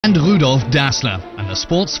and Rudolf Dassler and the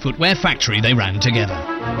sports footwear factory they ran together.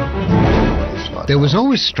 There was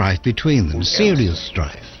always strife between them, serious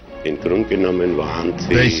strife.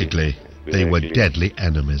 Basically, they were deadly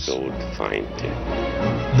enemies.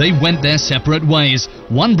 They went their separate ways.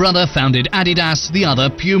 One brother founded Adidas, the other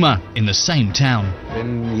Puma, in the same town.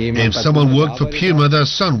 If someone worked for Puma, their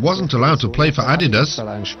son wasn't allowed to play for Adidas.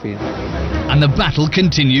 And the battle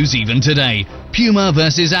continues even today. Puma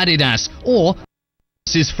versus Adidas, or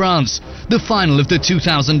versus France. The final of the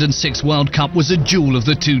 2006 World Cup was a duel of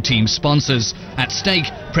the two team sponsors. At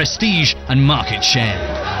stake, prestige and market share.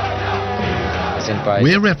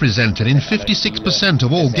 We're represented in 56%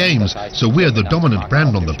 of all games, so we're the dominant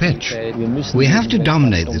brand on the pitch. We have to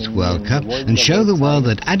dominate this World Cup and show the world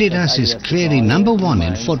that Adidas is clearly #1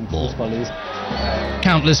 in football.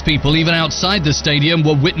 Countless people, even outside the stadium,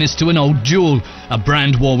 were witness to an old duel. A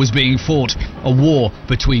brand war was being fought, a war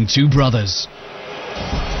between two brothers.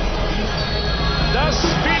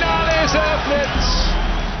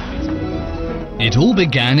 It all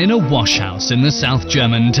began in a washhouse in the South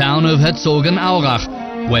German town of Herzogenaurach,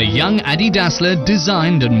 where young Adi Dassler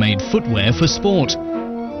designed and made footwear for sport.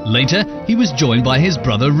 Later, he was joined by his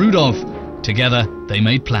brother Rudolf. Together, they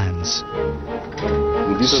made plans.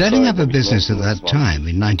 Setting up a business at that time,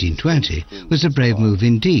 in 1920, was a brave move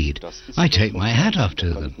indeed. I take my hat off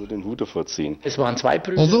to them.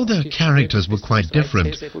 Although their characters were quite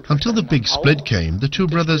different, until the big split came, the two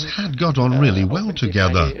brothers had got on really well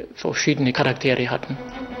together.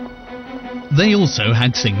 They also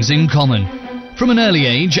had things in common. From an early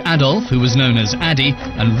age, Adolf, who was known as Adi,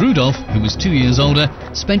 and Rudolf, who was 2 years older,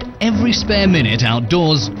 spent every spare minute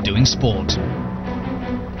outdoors doing sport.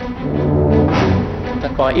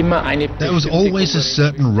 There was always a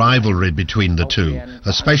certain rivalry between the two,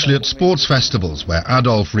 especially at sports festivals where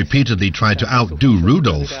Adolf repeatedly tried to outdo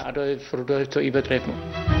Rudolf.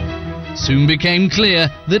 Soon became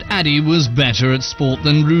clear that Adi was better at sport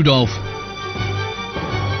than Rudolf.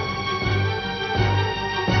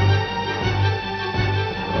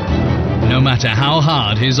 No matter how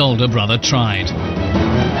hard his older brother tried.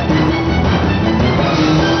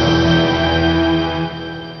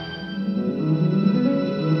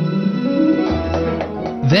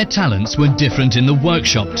 Their talents were different in the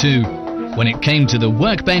workshop too. When it came to the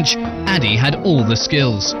workbench, Adi had all the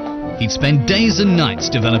skills. He'd spend days and nights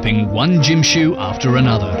developing one gym shoe after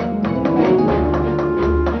another.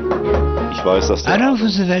 Adolf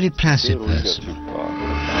was a very placid person.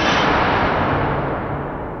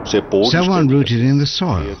 Someone rooted in the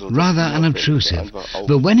soil, rather unobtrusive,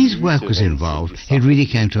 but when his work was involved, it really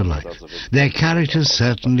came to life. Their characters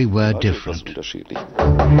certainly were different.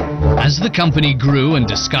 As the company grew and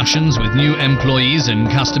discussions with new employees and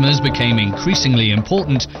customers became increasingly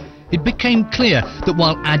important, it became clear that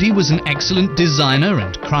while Adi was an excellent designer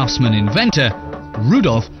and craftsman inventor,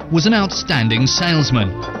 Rudolf was an outstanding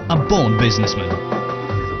salesman, a born businessman.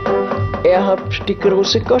 Hat die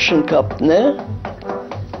große Goschen gehabt, ne?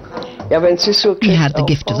 He had the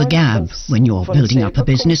gift of the gab. When you're building up a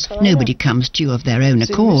business, nobody comes to you of their own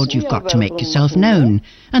accord. You've got to make yourself known.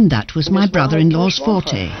 And that was my brother-in-law's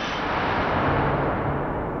forte.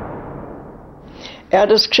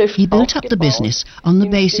 He built up the business on the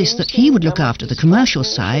basis that he would look after the commercial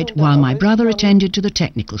side while my brother attended to the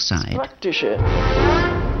technical side.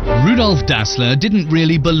 Rudolf Dassler didn't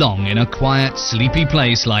really belong in a quiet, sleepy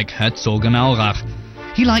place like Herzogenaurach.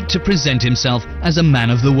 He liked to present himself as a man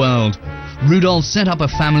of the world. Rudolf set up a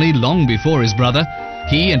family long before his brother.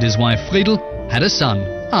 He and his wife Friedel had a son,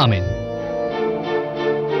 Armin.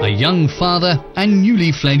 A young father and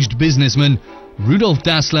newly fledged businessman, Rudolf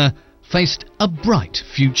Dassler faced a bright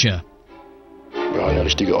future.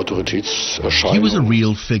 He was a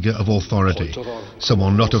real figure of authority,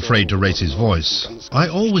 someone not afraid to raise his voice. I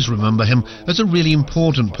always remember him as a really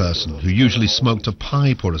important person who usually smoked a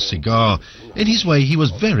pipe or a cigar. In his way, he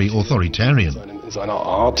was very authoritarian. I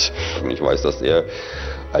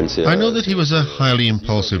know that he was a highly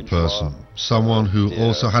impulsive person, someone who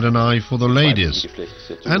also had an eye for the ladies,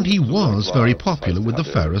 and he was very popular with the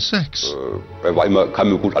fairer sex.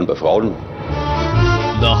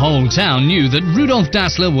 The whole town knew that Rudolf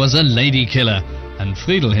Dassler was a lady killer, and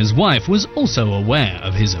Friedel, his wife, was also aware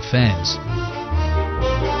of his affairs.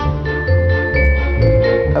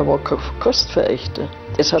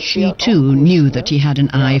 She too knew that he had an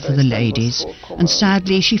eye for the ladies, and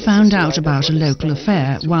sadly she found out about a local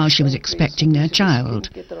affair while she was expecting their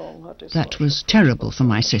child. That was terrible for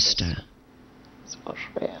my sister.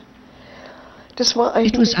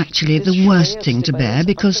 It was actually the worst thing to bear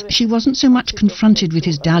because she wasn't so much confronted with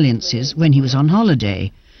his dalliances when he was on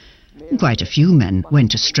holiday. Quite a few men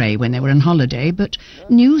went astray when they were on holiday, but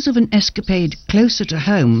news of an escapade closer to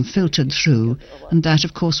home filtered through, and that,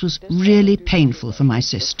 of course, was really painful for my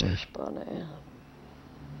sister.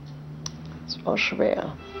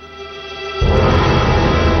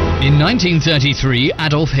 In 1933,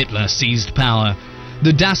 Adolf Hitler seized power.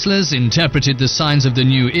 The Dasslers interpreted the signs of the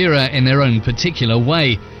new era in their own particular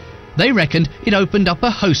way. They reckoned it opened up a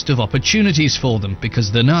host of opportunities for them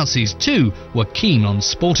because the Nazis too were keen on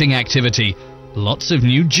sporting activity. Lots of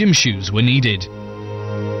new gym shoes were needed.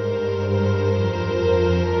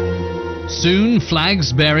 Soon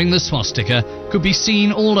flags bearing the swastika could be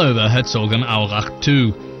seen all over Herzogenaurach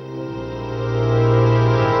too.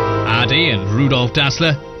 Adi and Rudolf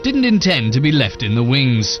Dassler didn't intend to be left in the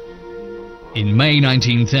wings. In May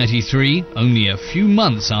 1933, only a few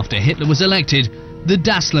months after Hitler was elected, the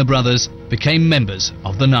Dassler brothers became members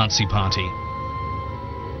of the Nazi Party.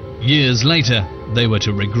 Years later, they were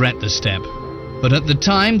to regret the step. But at the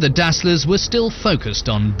time, the Dasslers were still focused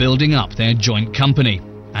on building up their joint company,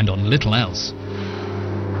 and on little else.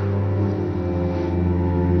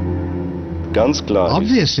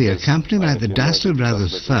 Obviously, a company like the Dassler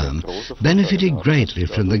Brothers firm benefited greatly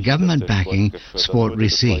from the government backing sport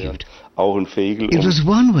received. It was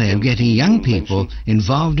one way of getting young people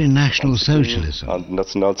involved in National Socialism.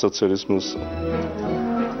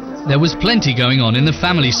 There was plenty going on in the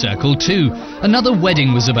family circle too. Another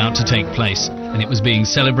wedding was about to take place, and it was being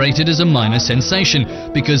celebrated as a minor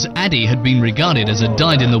sensation because Adi had been regarded as a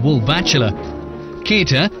dyed-in-the-wool bachelor.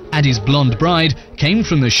 Käthe, Adi's blonde bride, came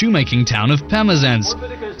from the shoemaking town of Pirmasens.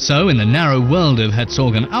 So in the narrow world of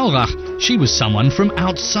Herzogenaurach, she was someone from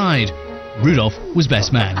outside. Rudolf was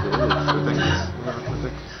best man.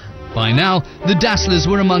 By now, the Dasslers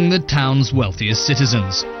were among the town's wealthiest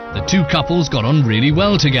citizens. The two couples got on really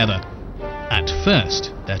well together. At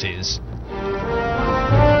first, that is.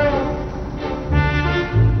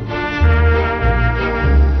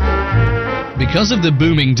 Because of the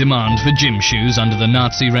booming demand for gym shoes under the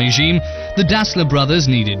Nazi regime, the Dassler brothers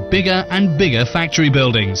needed bigger and bigger factory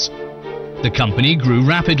buildings. The company grew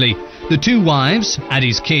rapidly. The two wives,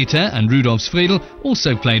 Adi's Käthe and Rudolf's Friedel,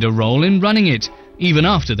 also played a role in running it, even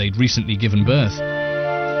after they'd recently given birth.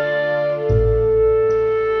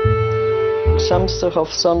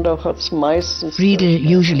 Friedel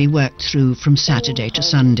usually worked through from Saturday to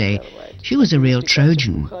Sunday. She was a real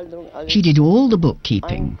Trojan. She did all the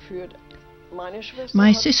bookkeeping.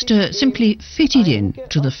 My sister simply fitted in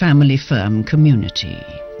to the family firm community.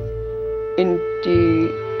 In die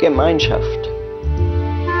Gemeinschaft.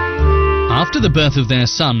 After the birth of their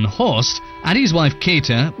son, Horst, Adi's wife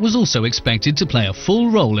Käthe was also expected to play a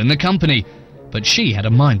full role in the company, but she had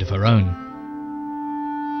a mind of her own.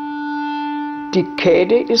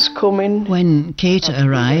 When Käthe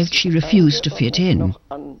arrived, she refused to fit in.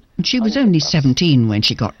 She was only 17 when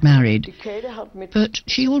she got married, but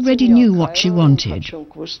she already knew what she wanted,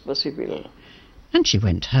 and she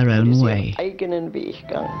went her own way.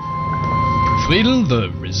 Friedel,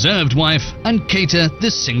 the reserved wife, and Käthe,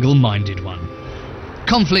 the single-minded one.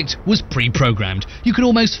 Conflict was pre-programmed. You could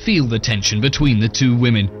almost feel the tension between the two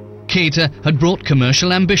women. Käthe had brought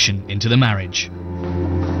commercial ambition into the marriage.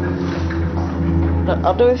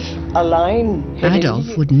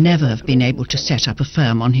 Adolf would never have been able to set up a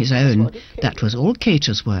firm on his own. That was all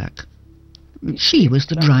Käthe's work. She was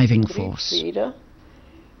the driving force.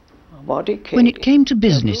 When it came to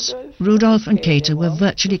business, Rudolf and Käthe were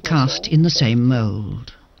virtually cast in the same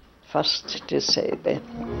mould.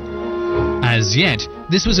 As yet,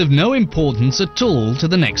 this was of no importance at all to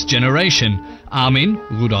the next generation. Armin,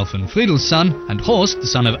 Rudolf and Friedel's son, and Horst, the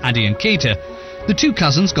son of Adi and Käthe, the two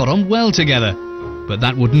cousins got on well together. But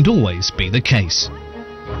that wouldn't always be the case.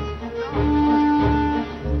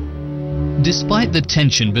 Despite the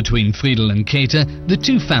tension between Friedel and Käthe, the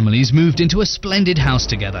two families moved into a splendid house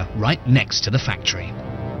together, right next to the factory.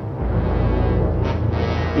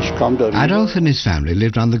 Adolf and his family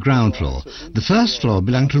lived on the ground floor. The first floor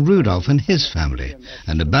belonged to Rudolf and his family,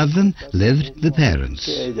 and above them lived the parents.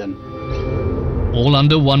 All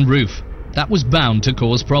under one roof. That was bound to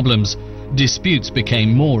cause problems. Disputes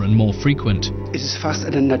became more and more frequent.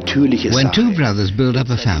 When two brothers build up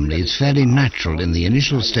a family, it's fairly natural in the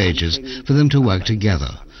initial stages for them to work together.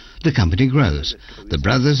 The company grows. The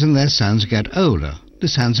brothers and their sons get older. The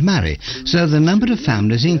sons marry, so the number of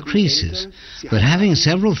families increases. But having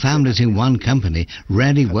several families in one company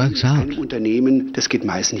rarely works out.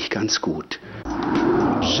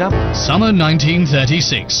 Summer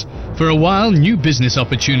 1936. For a while, new business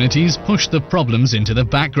opportunities pushed the problems into the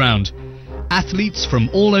background. Athletes from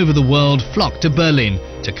all over the world flocked to Berlin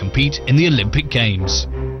to compete in the Olympic Games.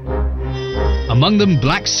 among them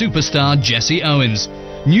black superstar Jesse Owens.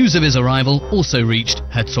 News of his arrival also reached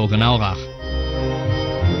Herzogenaurach.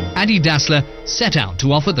 Adi Dassler set out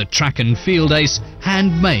to offer the track and field ace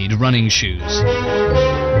handmade running shoes.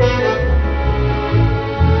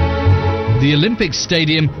 The Olympic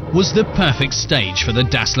Stadium was the perfect stage for the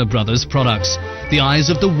Dassler brothers' products. The eyes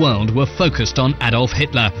of the world were focused on Adolf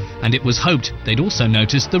Hitler, and it was hoped they'd also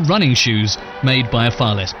notice the running shoes made by a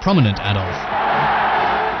far less prominent Adolf.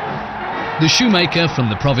 The shoemaker from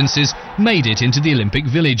the provinces made it into the Olympic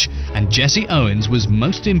village, and Jesse Owens was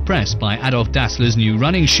most impressed by Adolf Dassler's new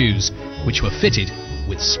running shoes, which were fitted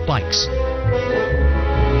with spikes.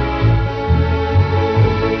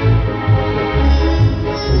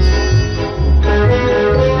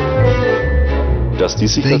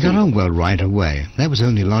 They got on well right away. That was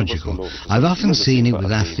only logical. I've often seen it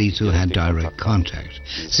with athletes who had direct contact.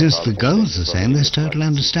 Since the goal's the same, there's total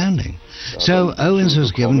understanding. So Owens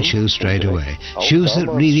was given shoes straight away. Shoes that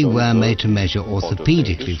really were made to measure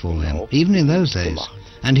orthopedically for him, even in those days.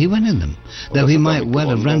 And he went in them. Though he might well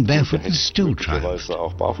have run barefoot and still triumphed.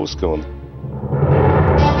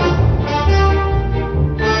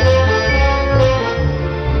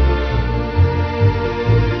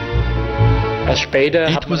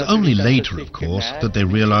 It was only later, of course, that they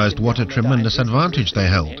realized what a tremendous advantage they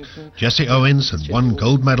held. Jesse Owens had won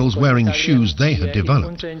gold medals wearing shoes they had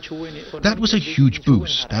developed. That was a huge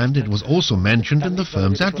boost, and it was also mentioned in the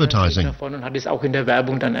firm's advertising.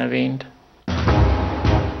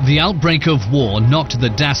 The outbreak of war knocked the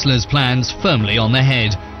Dasslers' plans firmly on the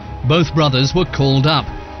head. Both brothers were called up,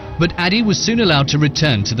 but Adi was soon allowed to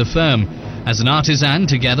return to the firm. As an artisan,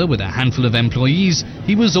 together with a handful of employees,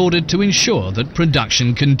 he was ordered to ensure that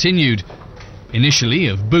production continued. Initially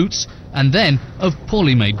of boots, and then of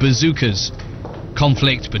poorly made bazookas.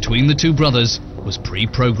 Conflict between the two brothers was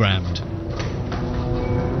pre-programmed.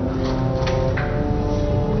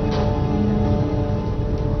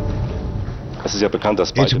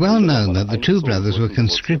 It's well known that the two brothers were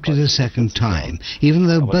conscripted a second time, even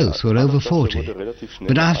though both were over 40.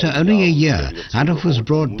 But after only a year, Adolf was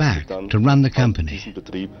brought back to run the company.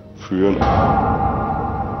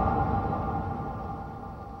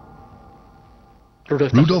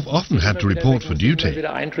 Rudolf often had to report for duty.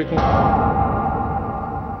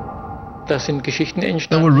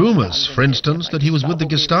 There were rumors, for instance, that he was with the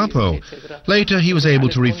Gestapo. Later he was able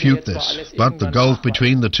to refute this, but the gulf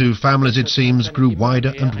between the two families, it seems, grew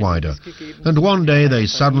wider and wider. And one day they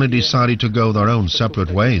suddenly decided to go their own separate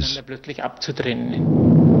ways.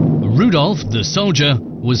 Rudolf, the soldier,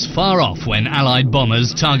 was far off when Allied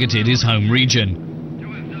bombers targeted his home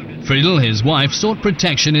region. Friedel, his wife, sought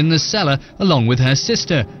protection in the cellar along with her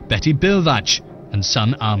sister, Betty Bilvach, and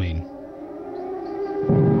son Armin.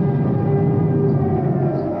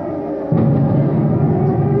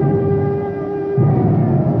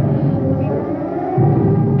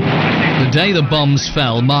 The day the bombs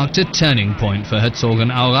fell marked a turning point for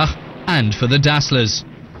Herzogenaurach and for the Dasslers.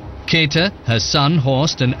 Käthe, her son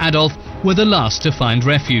Horst and Adolf were the last to find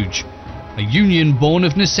refuge. A union born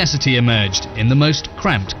of necessity emerged in the most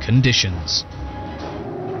cramped conditions.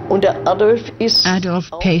 Adolf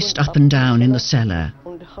paced up and down in the cellar.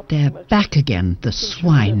 "They're back again, the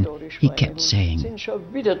swine," he kept saying.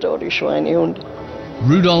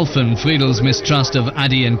 Rudolf and Friedel's mistrust of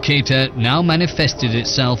Adi and Käthe now manifested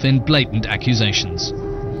itself in blatant accusations.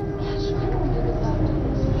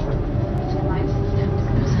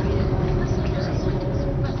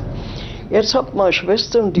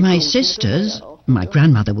 My sisters, my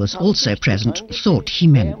grandmother was also present, thought he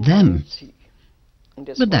meant them.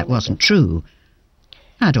 But that wasn't true.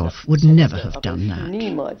 Adolf would never have done that.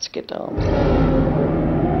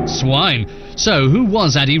 Swine. So who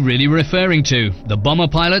was Adi really referring to? The bomber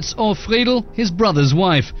pilots or Friedel, his brother's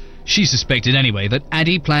wife? She suspected anyway that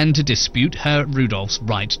Adi planned to dispute her Rudolf's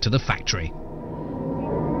right to the factory.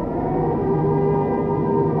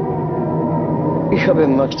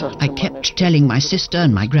 I kept telling my sister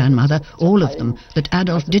and my grandmother, all of them, that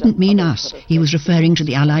Adolf didn't mean us. He was referring to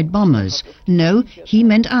the Allied bombers. No, he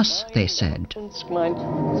meant us, they said.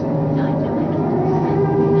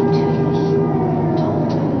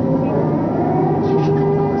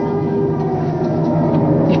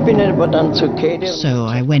 So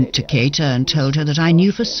I went to Käthe and told her that I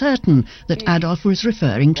knew for certain that Adolf was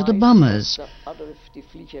referring to the bombers.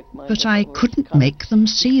 But I couldn't make them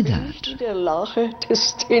see that.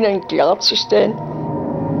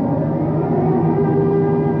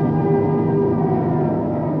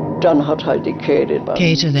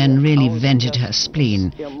 Käthe then really vented her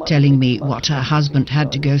spleen, telling me what her husband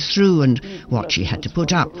had to go through and what she had to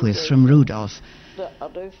put up with from Rudolf.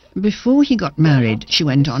 Before he got married, she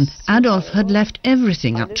went on, Adolf had left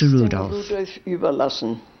everything up to Rudolf.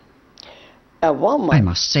 I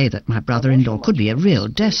must say that my brother-in-law could be a real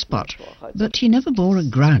despot, but he never bore a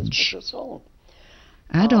grudge.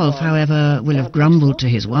 Adolf, however, will have grumbled to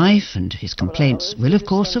his wife, and his complaints will of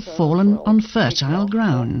course have fallen on fertile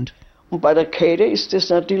ground. Und bei der Käthe ist das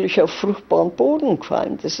natürlich auf fruchtbaren Boden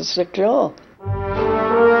gefallen, das ist ja klar.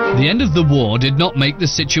 The end of the war did not make the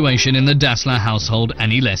situation in the Dassler household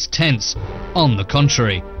any less tense. On the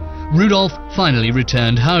contrary, Rudolf finally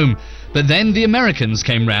returned home, but then the Americans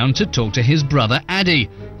came round to talk to his brother Adi.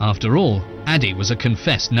 After all, Adi was a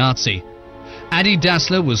confessed Nazi. Adi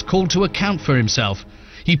Dassler was called to account for himself.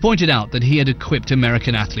 He pointed out that he had equipped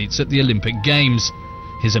American athletes at the Olympic Games.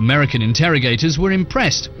 His American interrogators were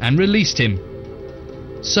impressed and released him.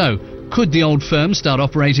 So, could the old firm start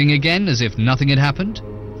operating again as if nothing had happened?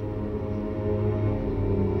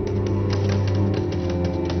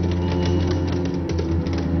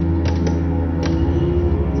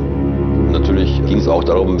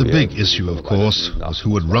 The big issue, of course, was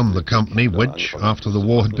who would run the company, which, after the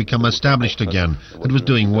war, had become established again and was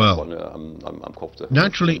doing well.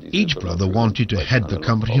 Naturally, each brother wanted to head the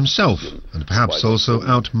company himself, and perhaps also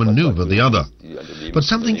outmaneuver the other. But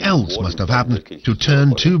something else must have happened to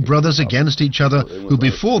turn two brothers against each other who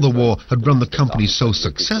before the war had run the company so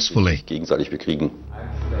successfully.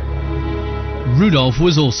 Rudolf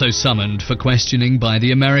was also summoned for questioning by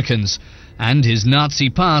the Americans, and his Nazi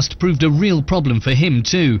past proved a real problem for him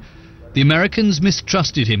too. The Americans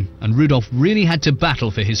mistrusted him, and Rudolf really had to battle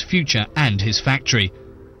for his future and his factory.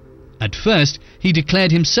 At first, he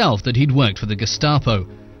declared himself that he'd worked for the Gestapo,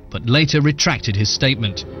 but later retracted his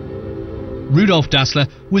statement. Rudolf Dassler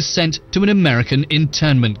was sent to an American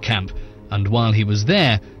internment camp, and while he was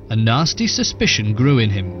there, a nasty suspicion grew in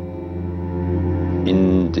him.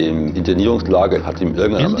 In the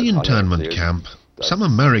internment camp, some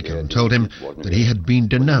American told him that he had been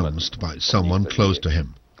denounced by someone close to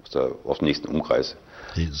him.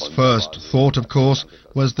 His first thought, of course,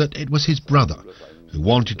 was that it was his brother, who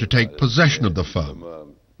wanted to take possession of the firm,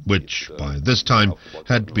 which, by this time,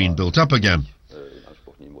 had been built up again.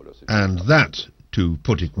 And that, to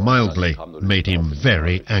put it mildly, made him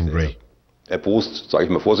very angry. I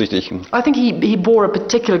think he bore a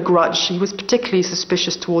particular grudge. He was particularly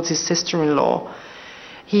suspicious towards his sister-in-law.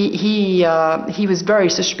 He was very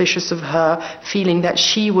suspicious of her, feeling that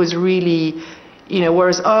she was really,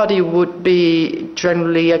 whereas Adi would be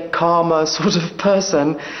generally a calmer sort of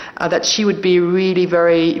person, that she would be really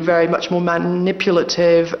very, very much more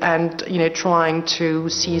manipulative and, trying to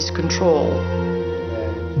seize control.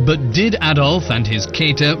 But did Adolf and his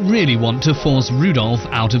Käthe really want to force Rudolf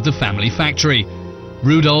out of the family factory?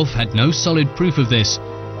 Rudolf had no solid proof of this.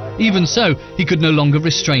 Even so, he could no longer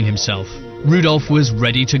restrain himself. Rudolf was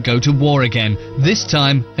ready to go to war again, this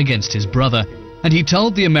time against his brother, and he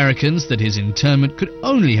told the Americans that his internment could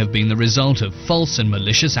only have been the result of false and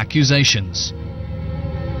malicious accusations.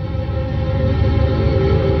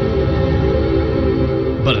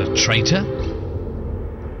 But a traitor?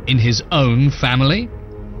 In his own family?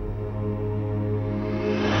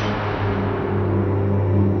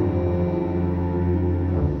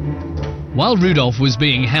 While Rudolf was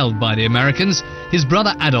being held by the Americans, his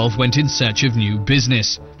brother Adolf went in search of new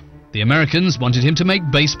business. The Americans wanted him to make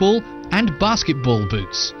baseball and basketball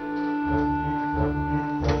boots.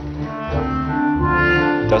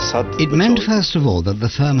 It meant, first of all, that the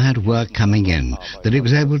firm had work coming in, that it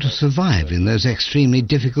was able to survive in those extremely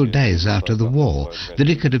difficult days after the war, that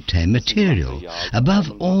it could obtain material. Above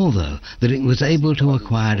all, though, that it was able to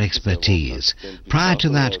acquire expertise. Prior to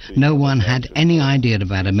that, no one had any idea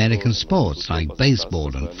about American sports like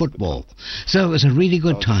baseball and football. So it was a really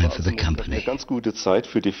good time for the company.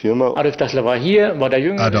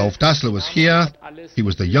 Adolf Dassler was here. He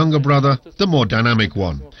was the younger brother, the more dynamic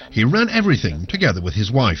one. He ran everything together with his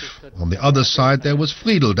wife. On the other side there was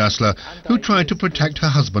Friedel Dassler, who tried to protect her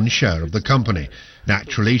husband's share of the company.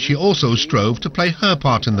 Naturally, she also strove to play her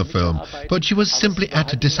part in the film, but she was simply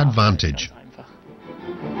at a disadvantage.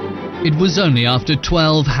 It was only after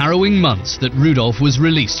 12 harrowing months that Rudolf was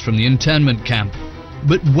released from the internment camp.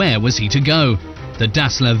 But where was he to go? The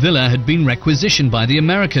Dassler villa had been requisitioned by the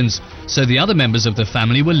Americans, so the other members of the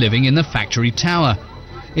family were living in the factory tower.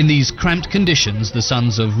 In these cramped conditions, the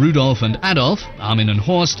sons of Rudolf and Adolf, Armin and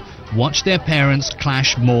Horst, watched their parents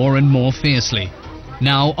clash more and more fiercely.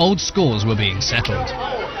 Now old scores were being settled.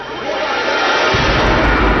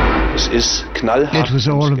 It was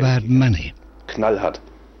all about money.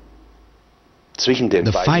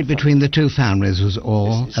 The fight between the two families was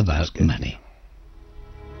all about money.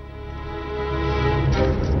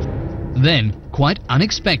 Then, quite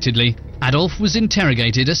unexpectedly, Adolf was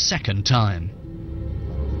interrogated a second time.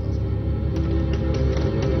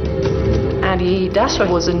 Adi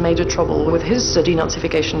Dassler was in major trouble with his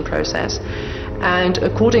denazification process. And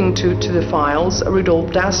according to the files,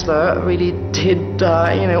 Rudolf Dassler really did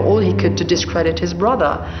all he could to discredit his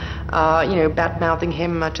brother. Bad-mouthing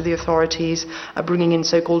him to the authorities, bringing in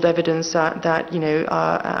so-called evidence that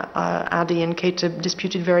Adi and Kate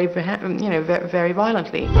disputed very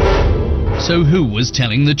violently. So who was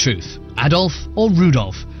telling the truth, Adolf or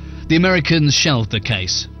Rudolf? The Americans shelved the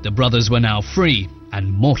case. The brothers were now free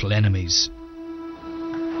and mortal enemies.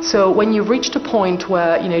 So when you've reached a point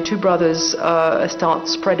where two brothers start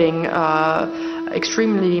spreading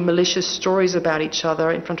extremely malicious stories about each other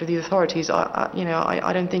in front of the authorities,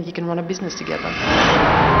 I don't think you can run a business together.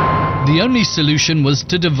 The only solution was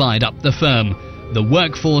to divide up the firm. The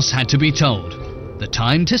workforce had to be told. The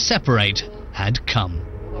time to separate had come.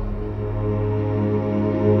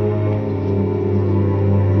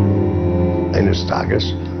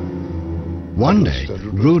 One day,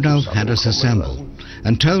 Rudolf had us assemble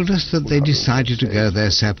and told us that they decided to go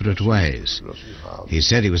their separate ways. He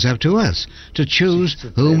said it was up to us to choose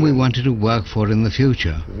whom we wanted to work for in the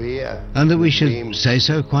future, and that we should say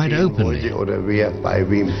so quite openly.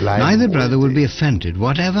 Neither brother would be offended,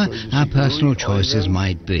 whatever our personal choices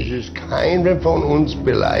might be.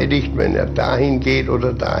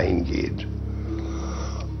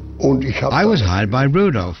 I was hired by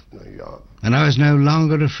Rudolf, and I was no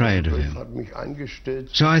longer afraid of him.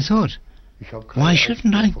 So I thought, why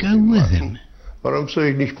shouldn't I go with him?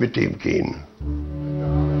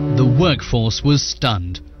 The workforce was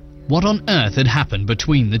stunned. What on earth had happened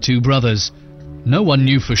between the two brothers? No one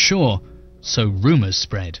knew for sure, so rumors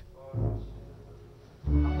spread.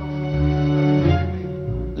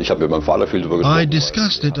 I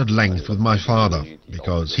discussed it at length with my father,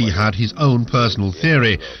 because he had his own personal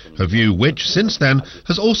theory, a view which, since then,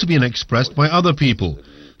 has also been expressed by other people.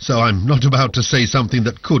 So I'm not about to say something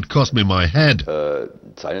that could cost me my head.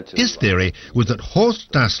 His theory was that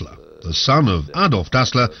Horst Dassler, the son of Adolf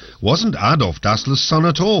Dassler, wasn't Adolf Dassler's son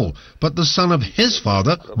at all, but the son of his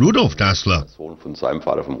father, Rudolf Dassler.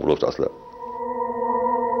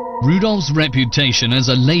 Rudolf's reputation as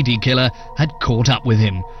a lady killer had caught up with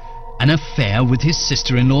him. An affair with his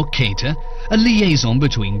sister-in-law Kate, a liaison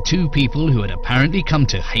between two people who had apparently come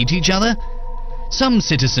to hate each other. Some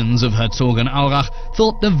citizens of Herzogenaurach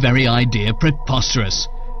thought the very idea preposterous.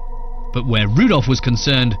 But where Rudolf was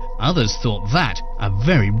concerned, others thought that a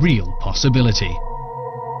very real possibility.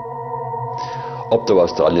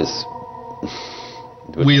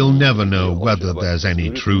 We'll never know whether there's any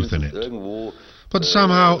truth in it. But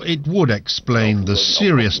somehow it would explain the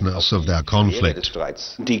seriousness of their conflict.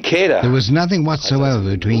 There was nothing whatsoever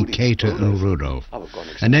between Kate and Rudolf,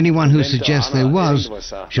 and anyone who suggests there was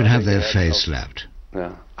should have their face slapped.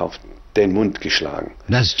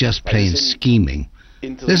 That's just plain scheming.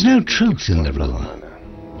 There's no truth in the rumor.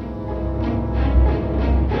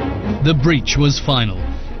 The breach was final.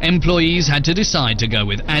 Employees had to decide to go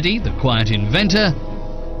with Adi, the quiet inventor,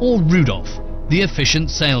 or Rudolf, the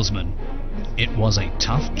efficient salesman. It was a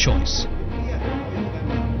tough choice.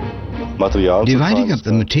 Dividing up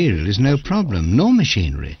the material is no problem, nor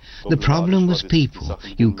machinery. The problem was people.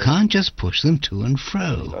 You can't just push them to and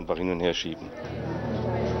fro.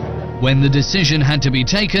 When the decision had to be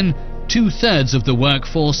taken, 2/3 of the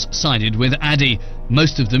workforce sided with Adi,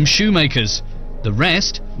 most of them shoemakers. The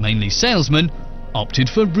rest, mainly salesmen, opted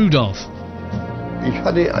for Rudolf. I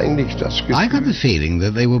got the feeling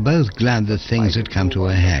that they were both glad that things had come to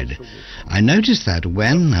a head. I noticed that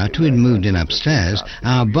when, after we'd moved in upstairs,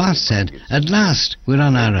 our boss said, "At last, we're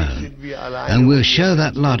on our own, and we'll show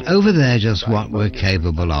that lot over there just what we're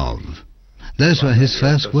capable of." Those were his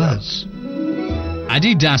first words.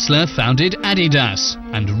 Adi Dassler founded Adidas,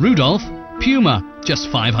 and Rudolf, Puma, just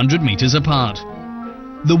 500 meters apart.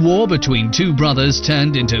 The war between two brothers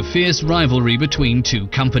turned into fierce rivalry between two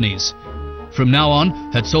companies. From now on,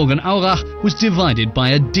 Herzogenaurach was divided by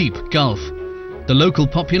a deep gulf. The local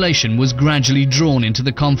population was gradually drawn into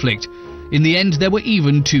the conflict. In the end, there were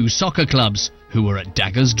even 2 soccer clubs who were at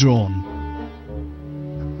daggers drawn.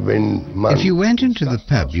 If you went into the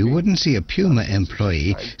pub, you wouldn't see a Puma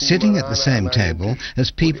employee sitting at the same table as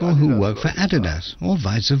people who work for Adidas, or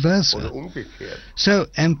vice versa. So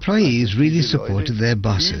employees really supported their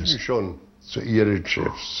bosses,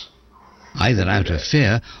 either out of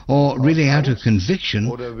fear or really out of conviction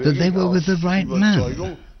that they were with the right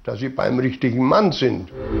man.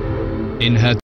 In her